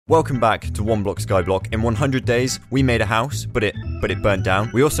Welcome back to One Block Skyblock. In 100 days, we made a house, but it burnt down.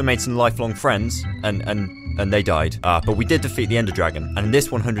 We also made some lifelong friends, and they died. But we did defeat the Ender Dragon. And in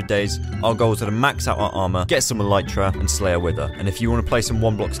this 100 days, our goals are to max out our armor, get some Elytra, and slay a Wither. And if you want to play some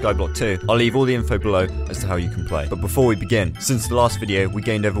One Block Skyblock 2, I'll leave all the info below as to how you can play. But before we begin, since the last video, we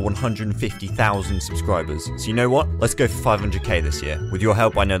gained over 150,000 subscribers. So you know what? Let's go for 500k this year. With your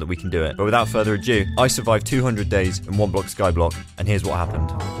help, I know that we can do it. But without further ado, I survived 200 days in One Block Skyblock, and here's what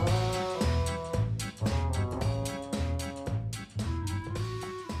happened.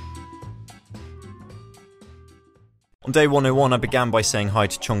 On day 101, I began by saying hi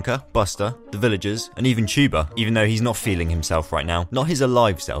to Chonka, Buster, the villagers, and even Tuba, even though he's not feeling himself right now. Not his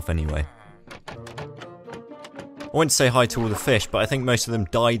alive self, anyway. I went to say hi to all the fish, but I think most of them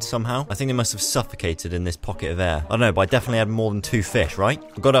died somehow. I think they must have suffocated in this pocket of air. I don't know, but I definitely had more than 2 fish, right?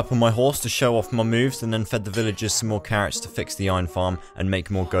 I got up on my horse to show off my moves, and then fed the villagers some more carrots to fix the iron farm and make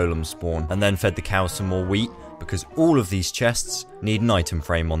more golems spawn. And then fed the cows some more wheat, because all of these chests need an item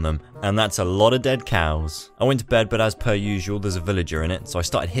frame on them, and that's a lot of dead cows. I went to bed, but as per usual, there's a villager in it, so I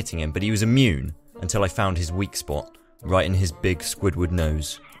started hitting him, but he was immune until I found his weak spot, right in his big Squidward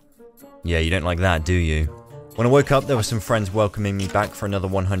nose. Yeah, you don't like that, do you? When I woke up, there were some friends welcoming me back for another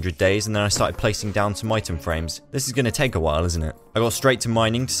 100 days, and then I started placing down some item frames. This is going to take a while, isn't it? I got straight to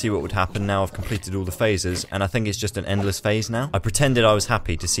mining to see what would happen now I've completed all the phases, and I think it's just an endless phase now. I pretended I was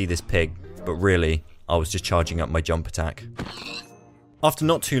happy to see this pig, but really, I was just charging up my jump attack. After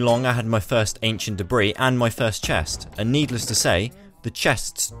not too long, I had my first ancient debris and my first chest, and needless to say, the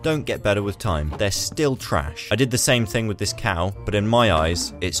chests don't get better with time. They're still trash. I did the same thing with this cow, but in my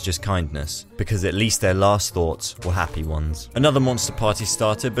eyes, it's just kindness, because at least their last thoughts were happy ones. Another monster party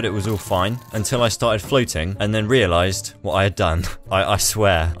started, but it was all fine, until I started floating, and then realised what I had done. I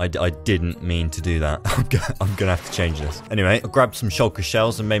swear, I didn't mean to do that. I'm gonna have to change this. Anyway, I grabbed some shulker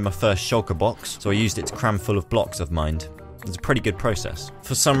shells and made my first shulker box, so I used it to cram full of blocks I've mined. It's a pretty good process.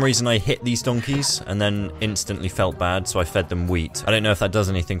 For some reason I hit these donkeys and then instantly felt bad, so I fed them wheat. I don't know if that does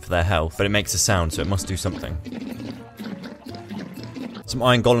anything for their health, but it makes a sound, so it must do something. Some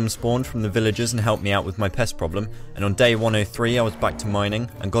iron golems spawned from the villagers and helped me out with my pest problem, and on day 103 I was back to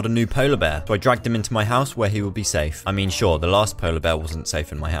mining and got a new polar bear, so I dragged him into my house where he will be safe. I mean, sure, the last polar bear wasn't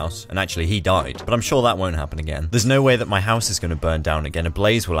safe in my house, and actually he died, but I'm sure that won't happen again. There's no way that my house is going to burn down again. A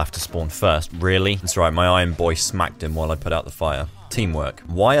blaze will have to spawn first. Really? That's right, my iron boy smacked him while I put out the fire. Teamwork.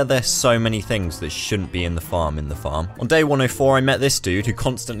 Why are there so many things that shouldn't be in the farm? On day 104 I met this dude who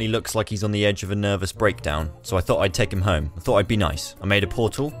constantly looks like he's on the edge of a nervous breakdown, so I thought I'd take him home. I thought I'd be nice. I made a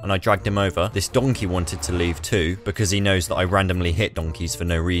portal and I dragged him over. This donkey wanted to leave too, because he knows that I randomly hit donkeys for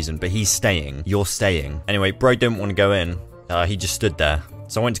no reason, but he's staying. You're staying. Anyway, bro didn't want to go in. He just stood there.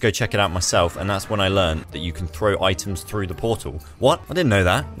 So I went to go check it out myself, and that's when I learned that you can throw items through the portal. What? I didn't know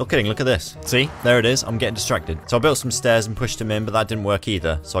that. Not kidding, look at this. See? There it is. I'm getting distracted. So I built some stairs and pushed him in, but that didn't work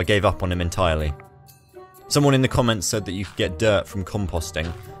either, so I gave up on him entirely. Someone in the comments said that you could get dirt from composting,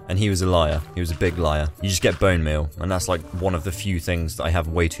 and he was a liar. He was a big liar. You just get bone meal, and that's like one of the few things that I have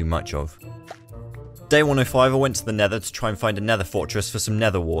way too much of. Day 105 I went to the nether to try and find a nether fortress for some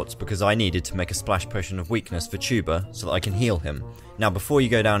nether warts, because I needed to make a splash potion of weakness for Tuba so that I can heal him. Now before you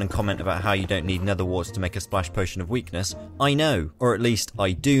go down and comment about how you don't need nether warts to make a splash potion of weakness, I know, or at least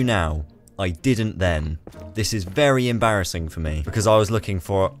I do now. I didn't then. This is very embarrassing for me, because I was looking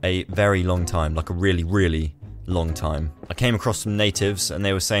for a very long time, like a really, really long time. I came across some natives and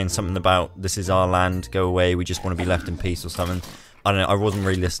they were saying something about, this is our land, go away, we just want to be left in peace or something. I don't know, I wasn't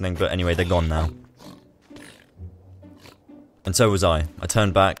really listening, but anyway, they're gone now. And so was I. I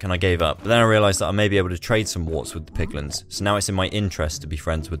turned back and I gave up. But then I realised that I may be able to trade some warts with the piglins, so now it's in my interest to be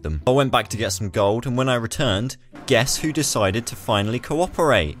friends with them. I went back to get some gold, and when I returned, guess who decided to finally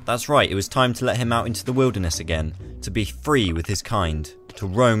cooperate? That's right, it was time to let him out into the wilderness again, to be free with his kind, to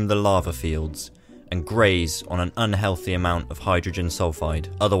roam the lava fields, and graze on an unhealthy amount of hydrogen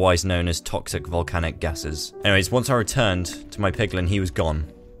sulfide, otherwise known as toxic volcanic gases. Anyways, once I returned to my piglin, he was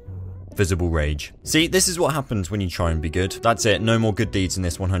gone. Visible rage. See, this is what happens when you try and be good. That's it, no more good deeds in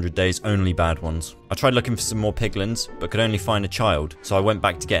this 100 days, only bad ones. I tried looking for some more piglins, but could only find a child, so I went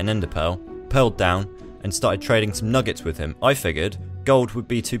back to get an ender pearl, pearled down, and started trading some nuggets with him. I figured gold would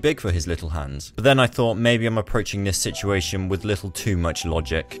be too big for his little hands. But then I thought maybe I'm approaching this situation with little too much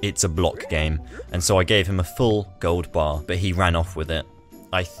logic. It's a block game, and so I gave him a full gold bar, but he ran off with it.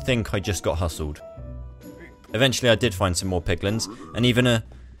 I think I just got hustled. Eventually I did find some more piglins, and even a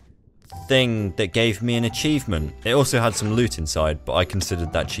thing that gave me an achievement. It also had some loot inside, but I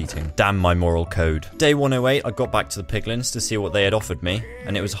considered that cheating. Damn my moral code. Day 108, I got back to the piglins to see what they had offered me,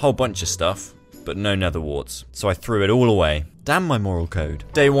 and it was a whole bunch of stuff. but no nether warts, so I threw it all away. Damn my moral code.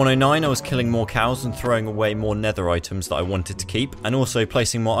 Day 109, I was killing more cows and throwing away more nether items that I wanted to keep, and also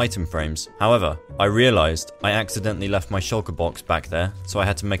placing more item frames. However, I realised I accidentally left my shulker box back there, so I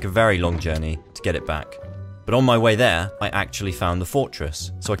had to make a very long journey to get it back. But on my way there, I actually found the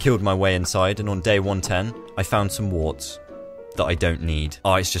fortress. So I killed my way inside, and on day 110, I found some warts that I don't need.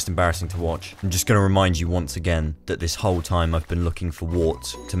 Oh, it's just embarrassing to watch. I'm just going to remind you once again that this whole time I've been looking for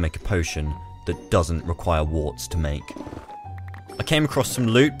warts to make a potion that doesn't require warts to make. I came across some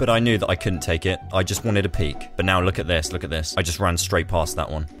loot, but I knew that I couldn't take it. I just wanted a peek. But now look at this, look at this. I just ran straight past that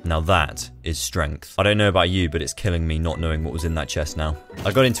one. Now that is strength. I don't know about you, but it's killing me not knowing what was in that chest now.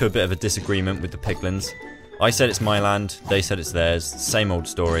 I got into a bit of a disagreement with the piglins. I said it's my land, they said it's theirs, same old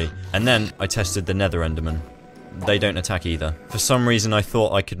story. And then I tested the nether enderman. They don't attack either. For some reason I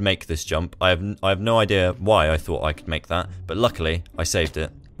thought I could make this jump. I have no idea why I thought I could make that, but luckily I saved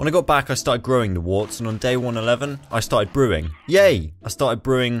it. When I got back, I started growing the warts, and on day 111, I started brewing. Yay! I started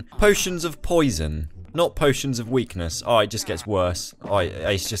brewing potions of poison, not potions of weakness. Oh, it just gets worse. Oh,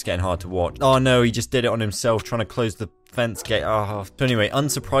 it's just getting hard to watch. Oh no, he just did it on himself, trying to close the fence gate. Oh. So anyway,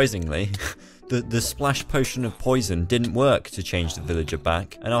 unsurprisingly, the splash potion of poison didn't work to change the villager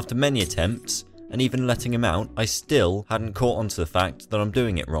back, and after many attempts, and even letting him out, I still hadn't caught on to the fact that I'm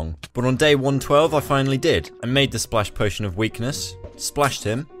doing it wrong. But on day 112, I finally did. I made the splash potion of weakness, splashed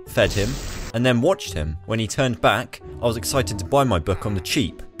him, fed him, and then watched him. When he turned back, I was excited to buy my book on the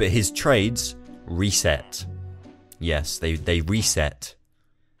cheap, but his trades reset. Yes, they reset.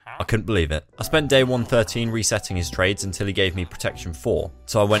 I couldn't believe it. I spent day 113 resetting his trades until he gave me protection 4.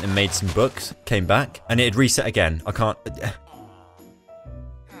 So I went and made some books, came back, and it had reset again. I can't...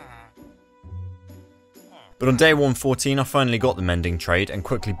 But on day 114, I finally got the mending trade and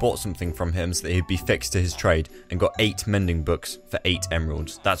quickly bought something from him so that he'd be fixed to his trade, and got 8 mending books for 8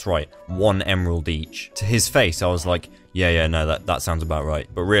 emeralds. That's right, 1 emerald each. To his face, I was like, yeah, no, that sounds about right.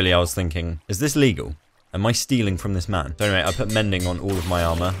 But really, I was thinking, is this legal? Am I stealing from this man? So anyway, I put mending on all of my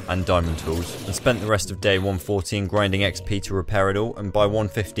armor and diamond tools, and spent the rest of day 114 grinding XP to repair it all, and by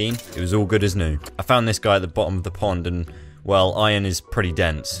 115, it was all good as new. I found this guy at the bottom of the pond, and well, iron is pretty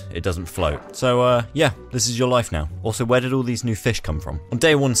dense. It doesn't float. So, yeah, this is your life now. Also, where did all these new fish come from? On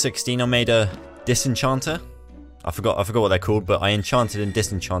day 116, I made a disenchanter. I forgot what they're called, but I enchanted and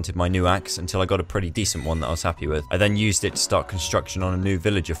disenchanted my new axe until I got a pretty decent one that I was happy with. I then used it to start construction on a new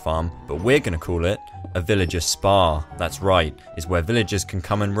villager farm, but we're going to call it a villager spa. That's right, is where villagers can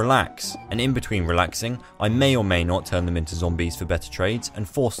come and relax. And in between relaxing, I may or may not turn them into zombies for better trades and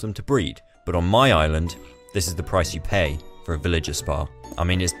force them to breed. But on my island, this is the price you pay for a villager spa. I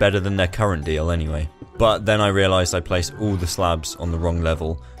mean, it's better than their current deal anyway. But then I realised I placed all the slabs on the wrong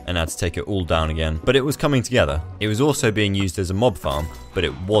level and had to take it all down again. But it was coming together. It was also being used as a mob farm, but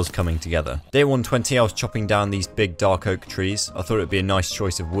it was coming together. Day 120, I was chopping down these big dark oak trees. I thought it would be a nice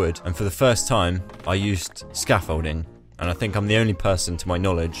choice of wood, and for the first time, I used scaffolding. And I think I'm the only person, to my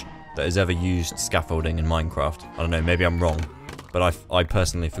knowledge, that has ever used scaffolding in Minecraft. I don't know, maybe I'm wrong, but I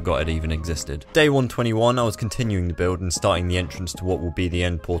personally forgot it even existed. Day 121, I was continuing the build and starting the entrance to what will be the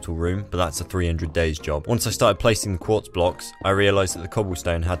end portal room, but that's a 300 days job. Once I started placing the quartz blocks, I realised that the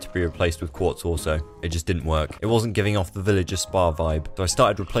cobblestone had to be replaced with quartz also. It just didn't work. It wasn't giving off the villager spa vibe, so I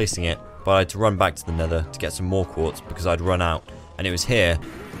started replacing it, but I had to run back to the nether to get some more quartz because I'd run out. And it was here,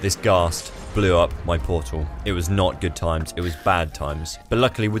 this ghast blew up my portal. It was not good times, it was bad times. But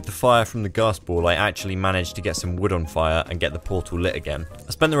luckily with the fire from the ghast ball, I actually managed to get some wood on fire and get the portal lit again.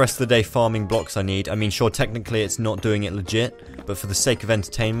 I spent the rest of the day farming blocks I need. I mean, sure, technically it's not doing it legit, but for the sake of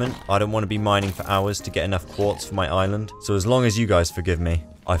entertainment, I don't want to be mining for hours to get enough quartz for my island. So as long as you guys forgive me,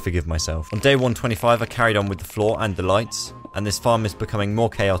 I forgive myself. On day 125, I carried on with the floor and the lights, and this farm is becoming more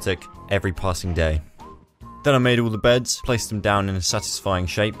chaotic every passing day. Then I made all the beds, placed them down in a satisfying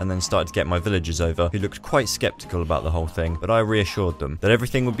shape, and then started to get my villagers over, who looked quite skeptical about the whole thing, but I reassured them that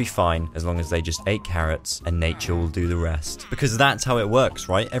everything would be fine as long as they just ate carrots and nature will do the rest. Because that's how it works,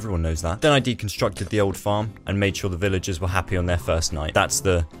 right? Everyone knows that. Then I deconstructed the old farm and made sure the villagers were happy on their first night. That's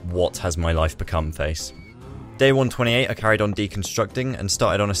the what has my life become face. Day 128, I carried on deconstructing and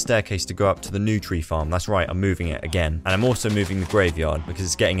started on a staircase to go up to the new tree farm. That's right, I'm moving it again. And I'm also moving the graveyard because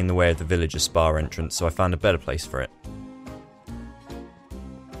it's getting in the way of the villager spa entrance, so I found a better place for it.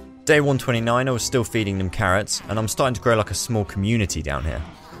 Day 129, I was still feeding them carrots, and I'm starting to grow like a small community down here.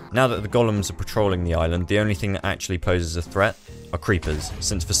 Now that the golems are patrolling the island, the only thing that actually poses a threat are creepers,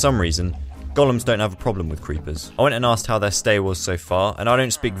 since for some reason, golems don't have a problem with creepers. I went and asked how their stay was so far, and I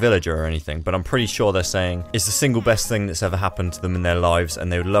don't speak villager or anything, but I'm pretty sure they're saying it's the single best thing that's ever happened to them in their lives,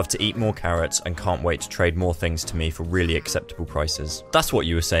 and they would love to eat more carrots and can't wait to trade more things to me for really acceptable prices. That's what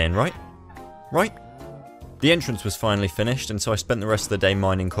you were saying, right? right? The entrance was finally finished, and so I spent the rest of the day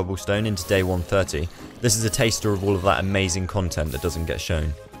mining cobblestone into day 130. This is a taster of all of that amazing content that doesn't get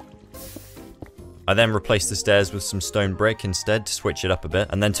shown. I then replaced the stairs with some stone brick instead to switch it up a bit,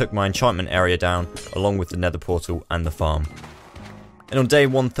 and then took my enchantment area down, along with the nether portal and the farm. And on day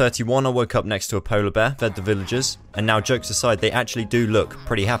 131 I woke up next to a polar bear, fed the villagers, and now jokes aside, they actually do look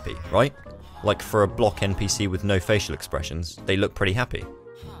pretty happy, right? Like for a block NPC with no facial expressions, they look pretty happy.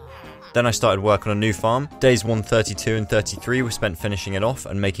 Then I started work on a new farm. Days 132 and 33 were spent finishing it off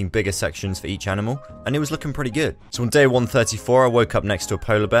and making bigger sections for each animal, and it was looking pretty good. So on day 134 I woke up next to a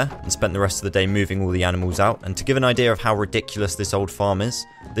polar bear and spent the rest of the day moving all the animals out, and to give an idea of how ridiculous this old farm is,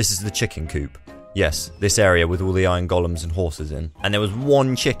 this is the chicken coop. Yes, this area with all the iron golems and horses in. And there was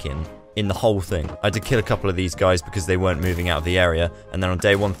one chicken in the whole thing. I had to kill a couple of these guys because they weren't moving out of the area, and then on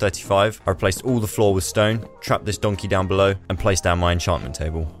day 135 I replaced all the floor with stone, trapped this donkey down below, and placed down my enchantment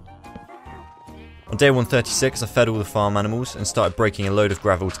table. On day 136 I fed all the farm animals and started breaking a load of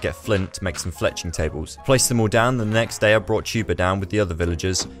gravel to get flint to make some fletching tables. Placed them all down, then the next day I brought Tuber down with the other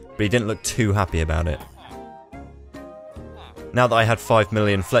villagers, but he didn't look too happy about it. Now that I had 5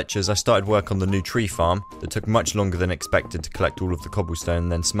 million fletchers, I started work on the new tree farm that took much longer than expected to collect all of the cobblestone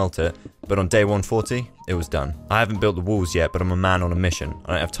and then smelt it, but on day 140, it was done. I haven't built the walls yet, but I'm a man on a mission.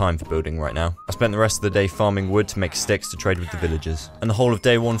 I don't have time for building right now. I spent the rest of the day farming wood to make sticks to trade with the villagers. And the whole of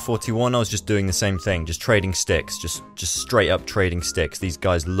day 141, I was just doing the same thing, just trading sticks, just straight up trading sticks. These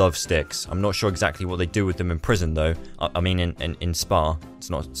guys love sticks. I'm not sure exactly what they do with them in prison though. I mean in Spa. It's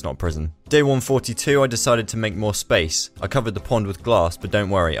not prison. Day 142, I decided to make more space. I covered the pond with glass, but don't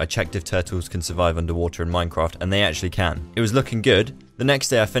worry, I checked if turtles can survive underwater in Minecraft, and they actually can. It was looking good. The next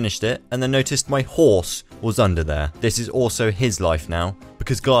day I finished it, and then noticed my horse was under there. This is also his life now,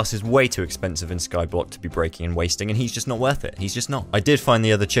 because glass is way too expensive in Skyblock to be breaking and wasting, and he's just not worth it. He's just not. I did find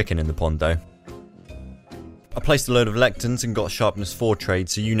the other chicken in the pond though. I placed a load of lectins and got sharpness 4 trade,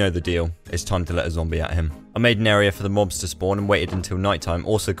 so you know the deal. It's time to let a zombie at him. I made an area for the mobs to spawn and waited until nighttime.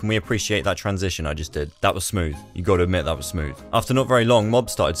 Also, can we appreciate that transition I just did? That was smooth. You gotta admit that was smooth. After not very long,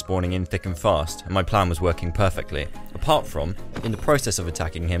 mobs started spawning in thick and fast, and my plan was working perfectly. Apart from, in the process of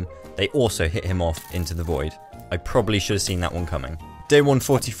attacking him, they also hit him off into the void. I probably should have seen that one coming. Day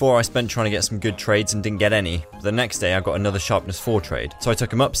 144 I spent trying to get some good trades and didn't get any. The next day I got another sharpness 4 trade, so I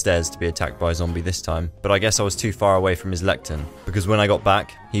took him upstairs to be attacked by a zombie this time, but I guess I was too far away from his lectern, because when I got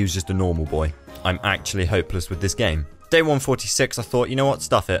back, he was just a normal boy. I'm actually hopeless with this game. Day 146 I thought, you know what,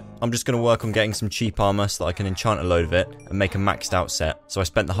 stuff it. I'm just going to work on getting some cheap armor so that I can enchant a load of it and make a maxed out set. So I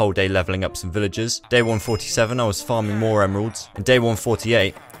spent the whole day leveling up some villagers. Day 147 I was farming more emeralds. And day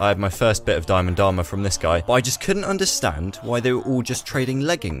 148 I had my first bit of diamond armor from this guy, but I just couldn't understand why they were all just trading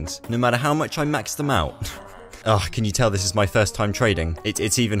leggings, no matter how much I maxed them out. Ugh, can you tell this is my first time trading?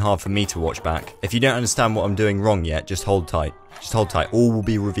 It's even hard for me to watch back. If you don't understand what I'm doing wrong yet, just hold tight. Just hold tight, all will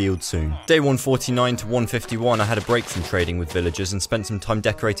be revealed soon. Day 149 to 151 I had a break from trading with villagers and spent some time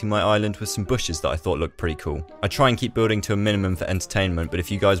decorating my island with some bushes that I thought looked pretty cool. I try and keep building to a minimum for entertainment, but if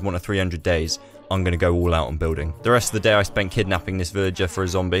you guys want a 300 days, I'm gonna go all out on building. The rest of the day I spent kidnapping this villager for a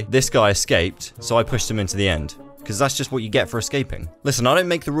zombie. This guy escaped, so I pushed him into the end, because that's just what you get for escaping. Listen, I don't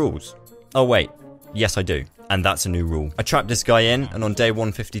make the rules. Oh wait, yes I do. And that's a new rule. I trapped this guy in, and on day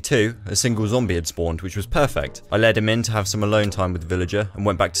 152, a single zombie had spawned, which was perfect. I led him in to have some alone time with the villager, and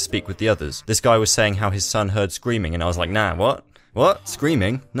went back to speak with the others. This guy was saying how his son heard screaming, and I was like, nah, what? What?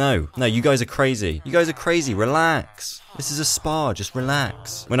 Screaming? No, you guys are crazy. You guys are crazy, relax. This is a spa, just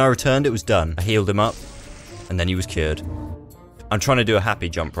relax. When I returned, it was done. I healed him up, and then he was cured. I'm trying to do a happy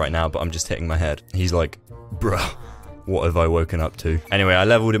jump right now, but I'm just hitting my head. He's like, bruh, what have I woken up to? Anyway, I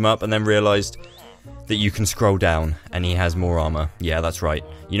leveled him up and then realized that you can scroll down and he has more armor. Yeah, that's right.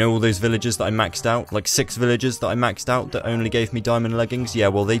 You know all those villagers that I maxed out? Like 6 villagers that I maxed out that only gave me diamond leggings? Yeah,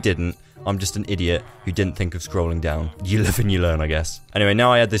 well they didn't. I'm just an idiot who didn't think of scrolling down. You live and you learn, I guess. Anyway,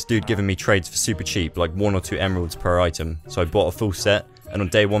 now I had this dude giving me trades for super cheap, like 1 or 2 emeralds per item. So I bought a full set, and on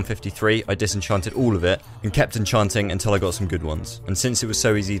day 153, I disenchanted all of it and kept enchanting until I got some good ones. And since it was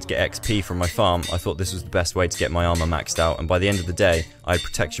so easy to get XP from my farm, I thought this was the best way to get my armor maxed out, and by the end of the day, I had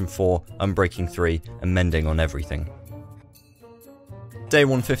protection 4, unbreaking 3, and mending on everything. Day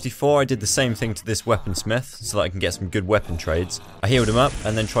 154, I did the same thing to this weaponsmith so that I can get some good weapon trades. I healed him up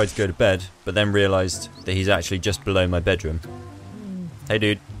and then tried to go to bed, but then realised that he's actually just below my bedroom. Hey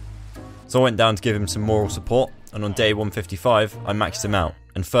dude. So I went down to give him some moral support, and on day 155, I maxed him out,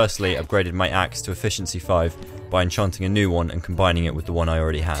 and firstly upgraded my axe to efficiency 5 by enchanting a new one and combining it with the one I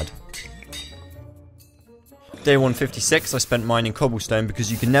already had. Day 156 I spent mining cobblestone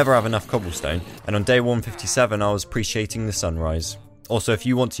because you can never have enough cobblestone, and on day 157 I was appreciating the sunrise. Also, if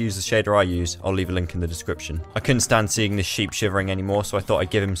you want to use the shader I use, I'll leave a link in the description. I couldn't stand seeing this sheep shivering anymore, so I thought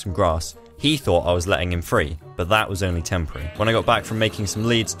I'd give him some grass. He thought I was letting him free, but that was only temporary. When I got back from making some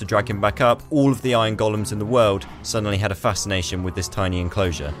leads to drag him back up, all of the iron golems in the world suddenly had a fascination with this tiny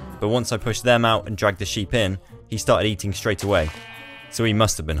enclosure. But once I pushed them out and dragged the sheep in, he started eating straight away. So he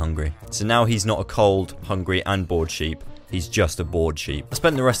must have been hungry. So now he's not a cold, hungry and bored sheep. He's just a bored sheep. I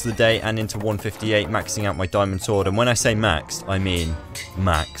spent the rest of the day and into 158 maxing out my diamond sword, and when I say maxed, I mean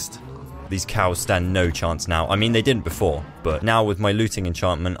maxed. These cows stand no chance now. I mean, they didn't before, but now with my looting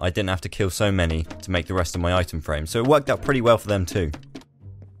enchantment, I didn't have to kill so many to make the rest of my item frame, so it worked out pretty well for them too.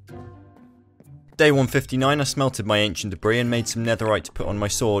 Day 159, I smelted my ancient debris and made some netherite to put on my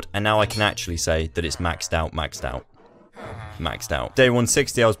sword, and now I can actually say that it's maxed out. Day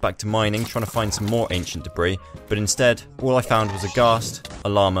 160, I was back to mining, trying to find some more ancient debris, but instead, all I found was a ghast, a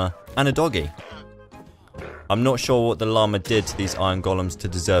llama, and a doggy. I'm not sure what the llama did to these iron golems to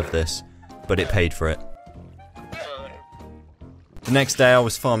deserve this, but it paid for it. The next day I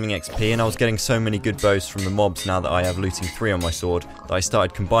was farming XP and I was getting so many good bows from the mobs now that I have looting 3 on my sword that I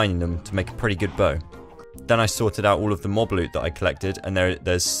started combining them to make a pretty good bow. Then I sorted out all of the mob loot that I collected, and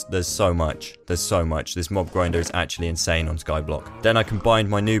there's so much. This mob grinder is actually insane on Skyblock. Then I combined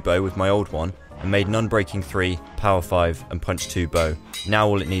my new bow with my old one and made an Unbreaking 3, Power 5 and Punch 2 bow. Now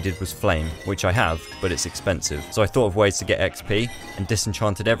all it needed was Flame, which I have, but it's expensive. So I thought of ways to get XP and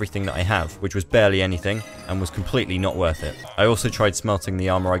disenchanted everything that I have, which was barely anything and was completely not worth it. I also tried smelting the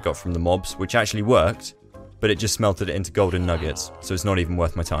armor I got from the mobs, which actually worked, but it just smelted it into golden nuggets, so it's not even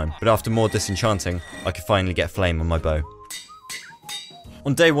worth my time. But after more disenchanting, I could finally get Flame on my bow.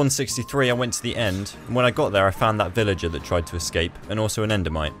 On day 163 I went to the end, and when I got there I found that villager that tried to escape, and also an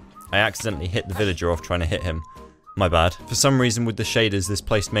endermite. I accidentally hit the villager off trying to hit him. My bad. For some reason with the shaders this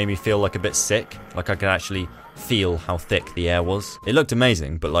place made me feel like a bit sick, like I could actually feel how thick the air was. It looked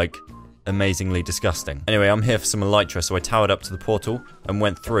amazing, but like, amazingly disgusting. Anyway, I'm here for some elytra, so I towered up to the portal and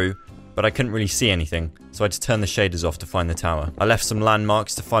went through, but I couldn't really see anything, so I had to turn the shaders off to find the tower. I left some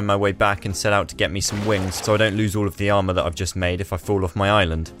landmarks to find my way back and set out to get me some wings so I don't lose all of the armor that I've just made if I fall off my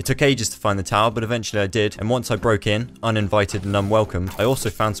island. It took ages to find the tower, but eventually I did, and once I broke in, uninvited and unwelcomed, I also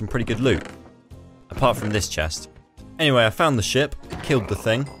found some pretty good loot. Apart from this chest. Anyway, I found the ship, killed the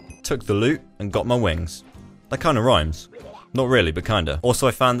thing, took the loot, and got my wings. That kinda rhymes. Not really, but kinda. Also,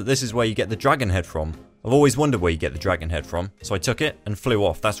 I found that this is where you get the dragon head from. I've always wondered where you get the dragon head from, so I took it and flew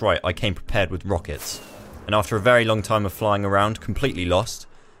off. That's right, I came prepared with rockets. And after a very long time of flying around, completely lost,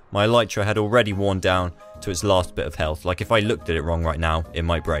 my elytra had already worn down to its last bit of health. Like if I looked at it wrong right now, it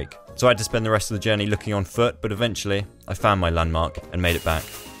might break. So I had to spend the rest of the journey looking on foot, but eventually, I found my landmark and made it back.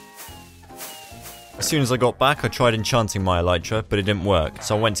 As soon as I got back, I tried enchanting my elytra, but it didn't work,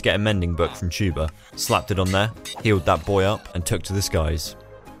 so I went to get a mending book from Tuber, slapped it on there, healed that boy up, and took to the skies.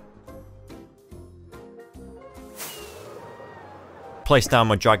 Placed down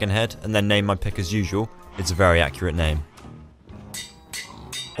my dragon head and then named my pick as usual. It's a very accurate name.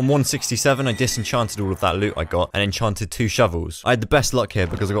 On 167 I disenchanted all of that loot I got and enchanted 2 shovels. I had the best luck here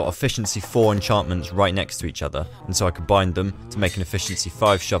because I got efficiency 4 enchantments right next to each other, and so I combined them to make an efficiency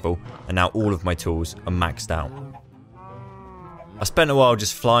 5 shovel, and now all of my tools are maxed out. I spent a while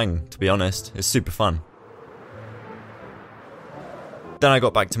just flying, to be honest. It's super fun. Then I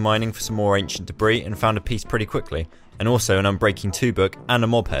got back to mining for some more ancient debris and found a piece pretty quickly, and also an Unbreaking 2 book and a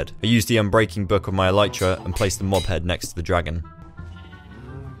mob head. I used the Unbreaking book on my elytra and placed the mob head next to the dragon.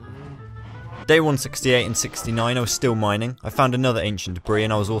 Day 168 and 69 I was still mining. I found another ancient debris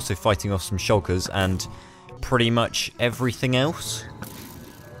and I was also fighting off some shulkers and pretty much everything else.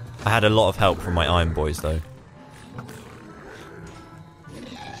 I had a lot of help from my iron boys though.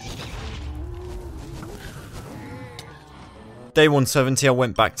 Day 170 I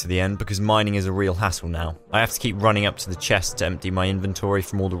went back to the end because mining is a real hassle now. I have to keep running up to the chest to empty my inventory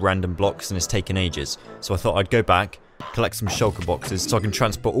from all the random blocks and it's taken ages. So I thought I'd go back, collect some shulker boxes so I can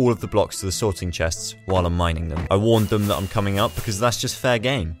transport all of the blocks to the sorting chests while I'm mining them. I warned them that I'm coming up because that's just fair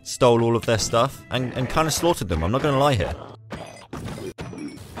game. Stole all of their stuff and kind of slaughtered them, I'm not going to lie here.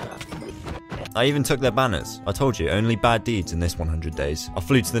 I even took their banners. I told you, only bad deeds in this 100 days. I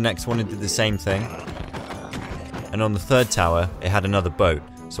flew to the next one and did the same thing. And on the 3rd tower, it had another boat,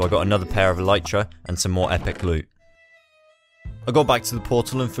 so I got another pair of elytra and some more epic loot. I got back to the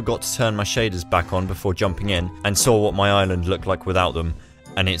portal and forgot to turn my shaders back on before jumping in, and saw what my island looked like without them,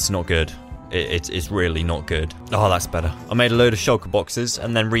 and it's not good. It's really not good. Oh, that's better. I made a load of shulker boxes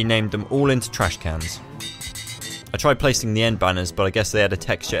and then renamed them all into trash cans. I tried placing the end banners, but I guess they had a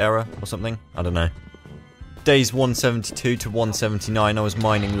texture error or something. I don't know. Days 172 to 179 I was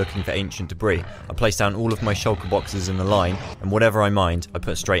mining looking for ancient debris. I placed down all of my shulker boxes in a line, and whatever I mined I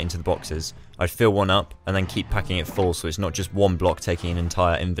put straight into the boxes. I'd fill one up and then keep packing it full so it's not just one block taking an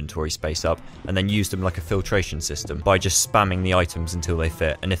entire inventory space up, and then use them like a filtration system by just spamming the items until they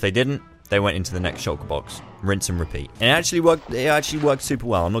fit, and if they didn't, they went into the next shulker box. Rinse and repeat. And it actually worked super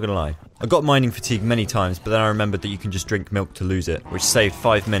well, I'm not gonna lie. I got mining fatigue many times, but then I remembered that you can just drink milk to lose it, which saved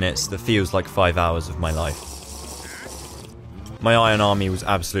 5 minutes that feels like 5 hours of my life. My iron army was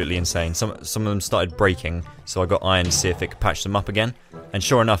absolutely insane. Some of them started breaking, so I got iron to see if it could patch them up again, and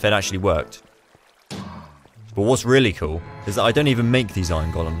sure enough, it actually worked. But what's really cool is that I don't even make these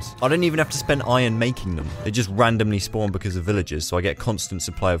iron golems. I don't even have to spend iron making them. They just randomly spawn because of villagers, so I get a constant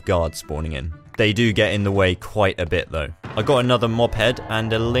supply of guards spawning in. They do get in the way quite a bit though. I got another mob head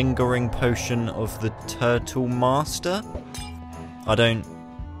and a lingering potion of the turtle master.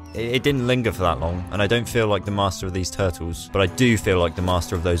 It didn't linger for that long, and I don't feel like the master of these turtles, but I do feel like the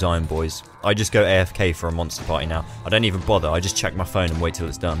master of those iron boys. I just go AFK for a monster party now. I don't even bother, I just check my phone and wait till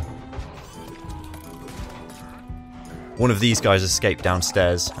it's done. One of these guys escaped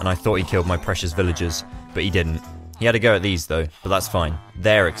downstairs, and I thought he killed my precious villagers, but he didn't. He had a go at these though, but that's fine.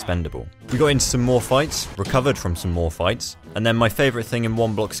 They're expendable. We got into some more fights, recovered from some more fights, and then my favourite thing in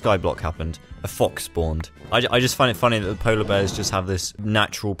one block skyblock happened. A fox spawned. I just find it funny that the polar bears just have this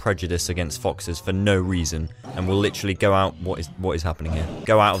natural prejudice against foxes for no reason, and will literally go out, what is happening here?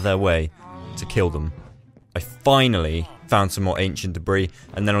 Go out of their way to kill them. I finally found some more ancient debris,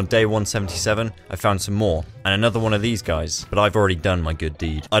 and then on day 177, I found some more, and another one of these guys, but I've already done my good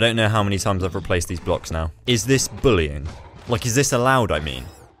deed. I don't know how many times I've replaced these blocks now. Is this bullying? Like, is this allowed, I mean?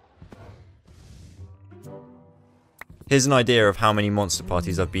 Here's an idea of how many monster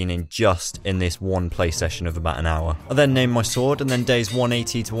parties I've been in just in this one play session of about an hour. I then named my sword, and then days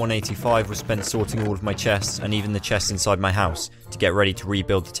 180 to 185 was spent sorting all of my chests, and even the chests inside my house, to get ready to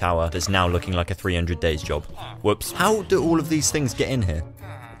rebuild the tower that's now looking like a 300 days job. Whoops. How do all of these things get in here?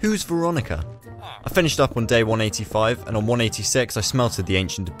 Who's Veronica? I finished up on day 185, and on 186 I smelted the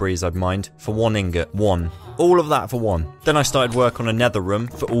ancient debris I'd mined for 1 ingot. 1. All of that for 1. Then I started work on a nether room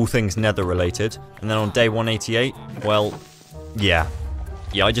for all things nether related, and then on day 188, well, yeah,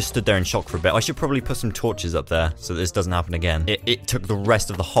 I just stood there in shock for a bit. I should probably put some torches up there so that this doesn't happen again. It took the rest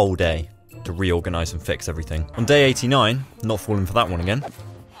of the whole day to reorganize and fix everything. On day 89, not falling for that one again,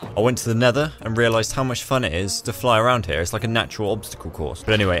 I went to the nether and realised how much fun it is to fly around here. It's like a natural obstacle course.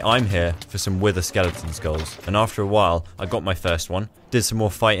 But anyway, I'm here for some wither skeleton skulls. And after a while, I got my first one, did some more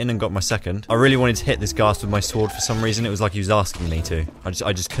fighting and got my second. I really wanted to hit this ghast with my sword for some reason. It was like he was asking me to.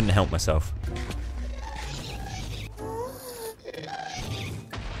 I just couldn't help myself.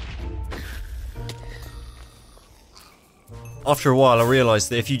 After a while, I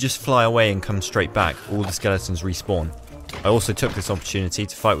realised that if you just fly away and come straight back, all the skeletons respawn. I also took this opportunity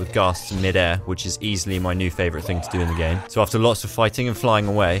to fight with ghasts in mid-air, which is easily my new favourite thing to do in the game. So after lots of fighting and flying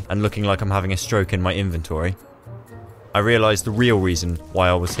away, and looking like I'm having a stroke in my inventory, I realised the real reason why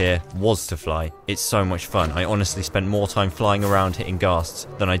I was here was to fly. It's so much fun. I honestly spent more time flying around hitting ghasts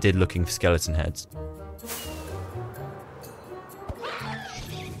than I did looking for skeleton heads.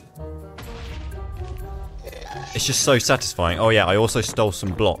 It's just so satisfying. Oh yeah, I also stole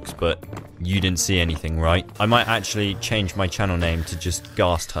some blocks, but you didn't see anything, right? I might actually change my channel name to just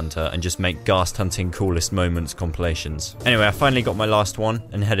Ghast Hunter and just make Ghast Hunting Coolest Moments compilations. Anyway, I finally got my last one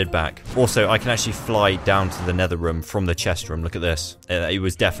and headed back. Also, I can actually fly down to the nether room from the chest room. Look at this. It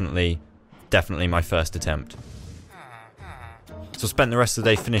was definitely my first attempt. So I spent the rest of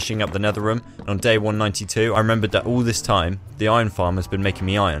the day finishing up the nether room, and on day 192 I remembered that all this time the iron farm has been making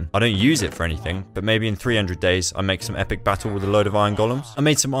me iron. I don't use it for anything, but maybe in 300 days I make some epic battle with a load of iron golems. I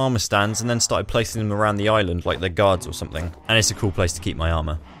made some armor stands and then started placing them around the island like they're guards or something, and it's a cool place to keep my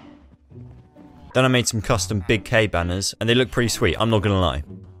armor. Then I made some custom big K banners, and they look pretty sweet, I'm not gonna lie.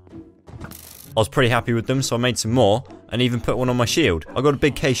 I was pretty happy with them, so I made some more, and even put one on my shield. I got a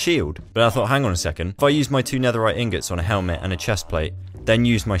big K shield, but I thought, hang on a second, if I use my 2 netherite ingots on a helmet and a chest plate, then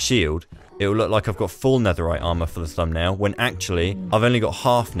use my shield, it will look like I've got full netherite armor for the thumbnail, when actually, I've only got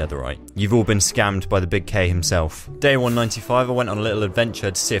half netherite. You've all been scammed by the big K himself. Day 195, I went on a little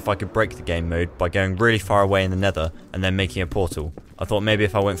adventure to see if I could break the game mode by going really far away in the nether, and then making a portal. I thought maybe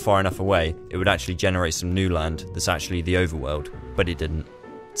if I went far enough away, it would actually generate some new land that's actually the overworld, but it didn't.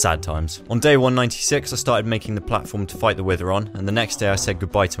 Sad times. On day 196 I started making the platform to fight the Wither on, and the next day I said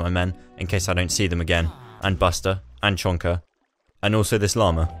goodbye to my men, in case I don't see them again. And Buster, and Chonka, and also this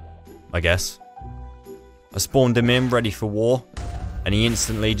llama, I guess. I spawned him in, ready for war, and he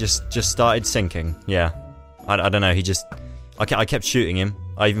instantly just started sinking. Yeah. I don't know, he just... I kept shooting him,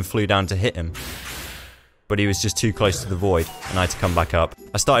 I even flew down to hit him. but he was just too close to the void, and I had to come back up.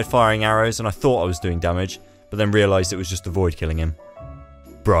 I started firing arrows, and I thought I was doing damage, but then realised it was just the void killing him.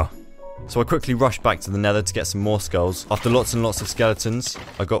 Bruh. So I quickly rushed back to the nether to get some more skulls. After lots and lots of skeletons,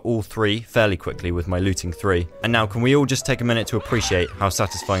 I got all 3 fairly quickly with my looting 3. And now can we all just take a minute to appreciate how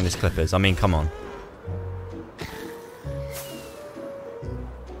satisfying this clip is? I mean, come on.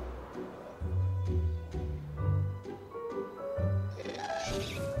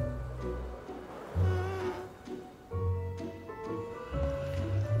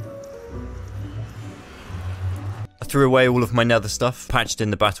 Threw away all of my nether stuff, patched in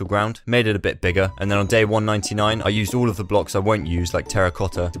the battleground, made it a bit bigger, and then on day 199 I used all of the blocks I won't use, like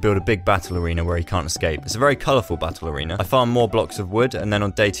terracotta, to build a big battle arena where he can't escape. It's a very colourful battle arena. I farmed more blocks of wood, and then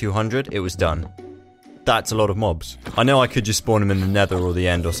on day 200 it was done. That's a lot of mobs. I know I could just spawn him in the nether or the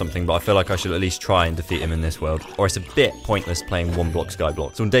end or something, but I feel like I should at least try and defeat him in this world, or it's a bit pointless playing 1 block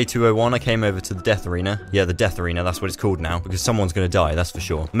skyblock. So on day 201 I came over to the death arena. Yeah, the death arena, that's what it's called now, because someone's gonna die, that's for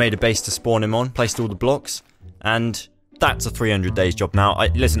sure. I made a base to spawn him on, placed all the blocks, and that's a 300 days job now.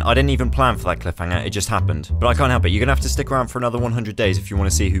 Listen, I didn't even plan for that cliffhanger, it just happened. But I can't help it, you're gonna have to stick around for another 100 days if you want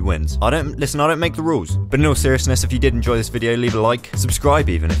to see who wins. I don't make the rules. But in all seriousness, if you did enjoy this video, leave a like, subscribe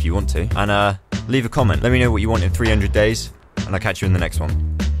even if you want to, and leave a comment. Let me know what you want in 300 days, and I'll catch you in the next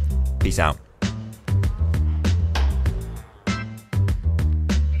one. Peace out.